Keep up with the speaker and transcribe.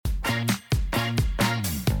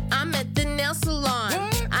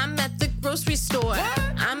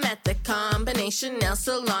combination nail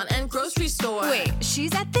salon and grocery store. Wait,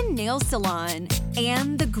 she's at the nail salon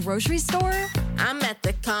and the grocery store? I'm at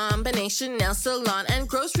the combination nail salon and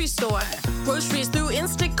grocery store. Groceries through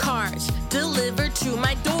Instacart, delivered to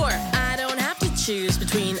my door. I don't have to choose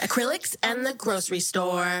between acrylics and the grocery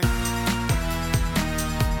store.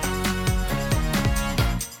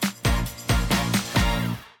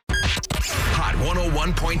 Hot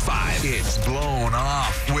 101.5. It's Blown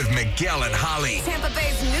Off with Miguel and Holly. Tampa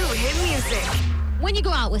Bay's new hit music. When you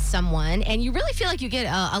go out with someone and you really feel like you get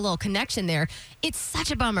a little connection there, it's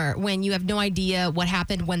such a bummer when you have no idea what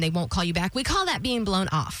happened when they won't call you back. We call that being blown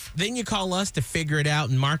off. Then you call us to figure it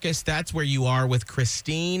out. And Marcus, that's where you are with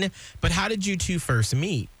Christine. But how did you two first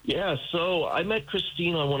meet? Yeah, so I met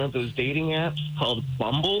Christine on one of those dating apps called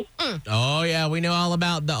Bumble. Oh, yeah, we know all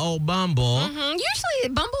about the old Bumble. Usually,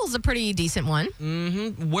 Bumble's a pretty decent one.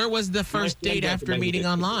 Where was the first My friend date after recommended meeting it.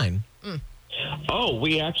 online? Oh,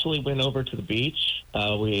 we actually went over to the beach.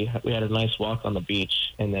 We had a nice walk on the beach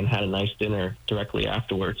and then had a nice dinner directly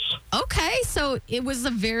afterwards. Okay, so it was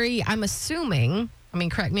I'm assuming,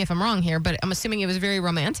 correct me if I'm wrong here, but I'm assuming it was very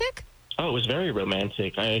romantic? Oh, it was very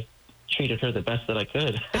romantic. I treated her the best that I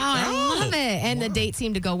could. Oh, I love it. And the date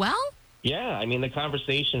seemed to go well? Yeah, the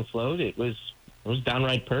conversation flowed. It was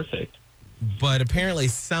downright perfect. But apparently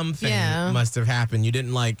something Yeah. must have happened. You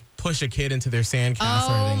didn't, push a kid into their sandcastle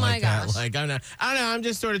or Oh, anything my like that. gosh. I don't know. I'm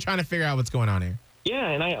just sort of trying to figure out what's going on here. Yeah,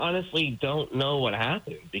 and I honestly don't know what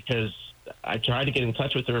happened because I tried to get in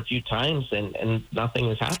touch with her a few times and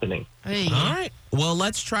nothing is happening. Hey. All right. Well,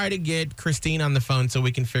 let's try to get Christine on the phone so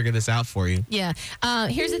we can figure this out for you. Yeah.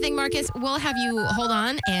 Here's the thing, Marcus. We'll have you hold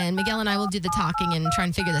on, and Miguel and I will do the talking and try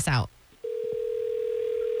and figure this out.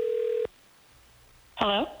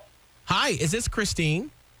 Hello? Hi, is this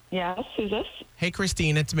Christine? Yes, who's this? Hey,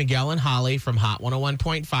 Christine, it's Miguel and Holly from Hot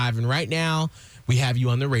 101.5. And right now, we have you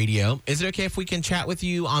on the radio. Is it okay if we can chat with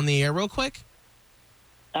you on the air real quick?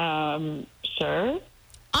 Sure.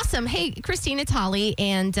 Awesome. Hey, Christine, it's Holly,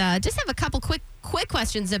 and just have a couple quick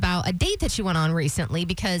questions about a date that you went on recently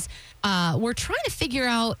because we're trying to figure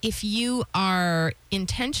out if you are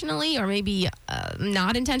intentionally or maybe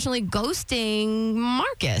not intentionally ghosting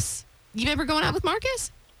Marcus. You remember going out with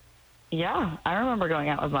Marcus? Yeah, I remember going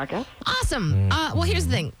out with Marcus. Awesome. Well, here's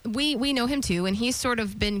the thing. We know him too, and he's sort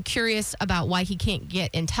of been curious about why he can't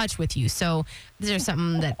get in touch with you. So is there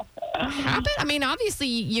something that happened? Obviously,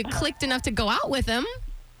 you clicked enough to go out with him.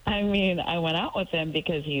 I went out with him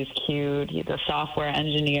because he's cute. He's a software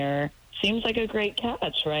engineer. Seems like a great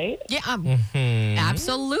catch, right? Yeah,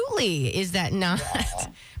 absolutely. Is that not?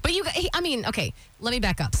 But okay, let me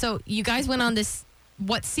back up. So you guys went on this,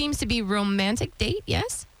 what seems to be romantic date,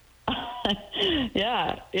 yes?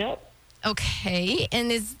 Yeah, yep. Okay,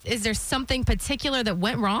 and is there something particular that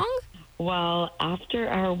went wrong? Well, after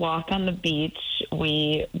our walk on the beach,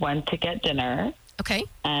 we went to get dinner. Okay.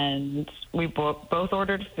 And we both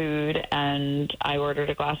ordered food, and I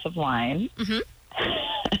ordered a glass of wine.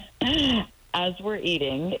 Mm-hmm. As we're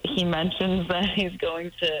eating, he mentions that he's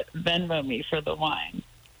going to Venmo me for the wine.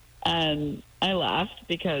 And I laughed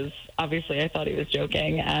because obviously I thought he was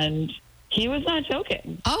joking, and he was not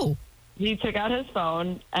joking. Oh. He took out his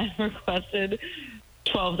phone and requested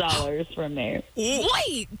 $12 from me.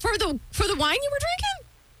 Wait, for the wine you were drinking?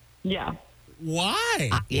 Yeah.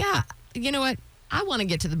 Why? Yeah. You know what? I want to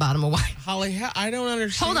get to the bottom of why. Holly, I don't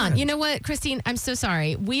understand. Hold on. You know what, Christine? I'm so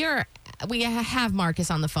sorry. We have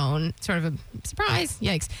Marcus on the phone. Sort of a surprise.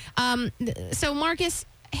 Yikes. So Marcus,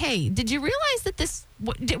 hey, did you realize that this?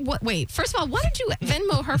 Wait. First of all, why did you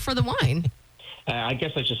Venmo her for the wine? I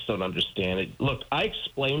guess I just don't understand it. Look, I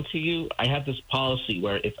explained to you, I have this policy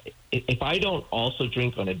where if I don't also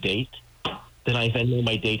drink on a date, then I Venmo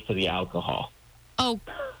my date for the alcohol. Oh,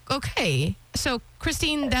 okay. So,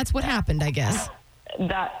 Christine, that's what happened, I guess.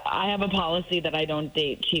 That I have a policy that I don't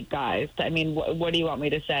date cheap guys. What do you want me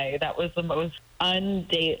to say? That was the most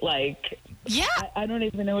undate-like. Yeah. I don't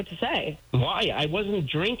even know what to say. Why? I wasn't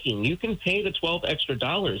drinking. You can pay the $12 extra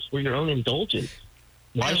for your own indulgence.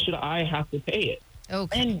 Why should I have to pay it?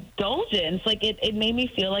 Okay. Indulgence, it made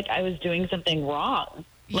me feel like I was doing something wrong.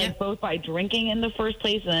 Yeah. Both by drinking in the first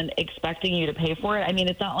place and then expecting you to pay for it.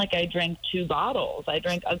 It's not like I drank 2 bottles. I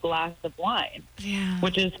drank a glass of wine,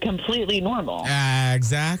 which is completely normal.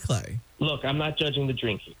 Exactly. Look, I'm not judging the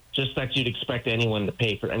drinking. Just that you'd expect anyone to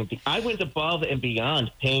pay for anything. I went above and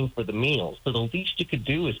beyond paying for the meals. So the least you could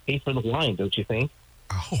do is pay for the wine, don't you think?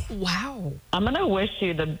 Oh. Wow. I'm going to wish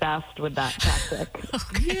you the best with that tactic.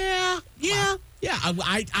 Yeah.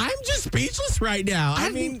 I'm just speechless right now.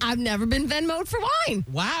 I've never been Venmo'd for wine.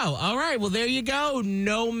 Wow. All right. Well, there you go.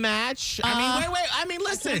 No match. Wait. I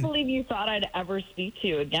Listen. can't believe you thought I'd ever speak to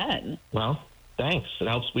you again. Well, Thanks. It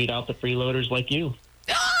helps weed out the freeloaders like you.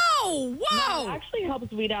 Oh, It whoa. actually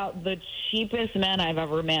helps weed out the cheapest men I've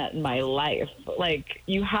ever met in my life. Like,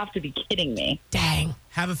 you have to be kidding me. Dang.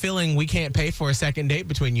 Have a feeling we can't pay for a second date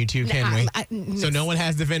between you two, can we? So no one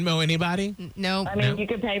has to Venmo anybody? No. I mean, you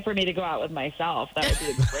could pay for me to go out with myself. That would be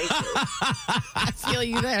a great deal. I feel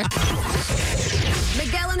you there.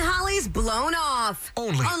 Miguel and Holly's Blown Off.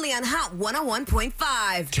 Only on Hot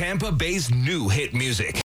 101.5. Tampa Bay's new hit music.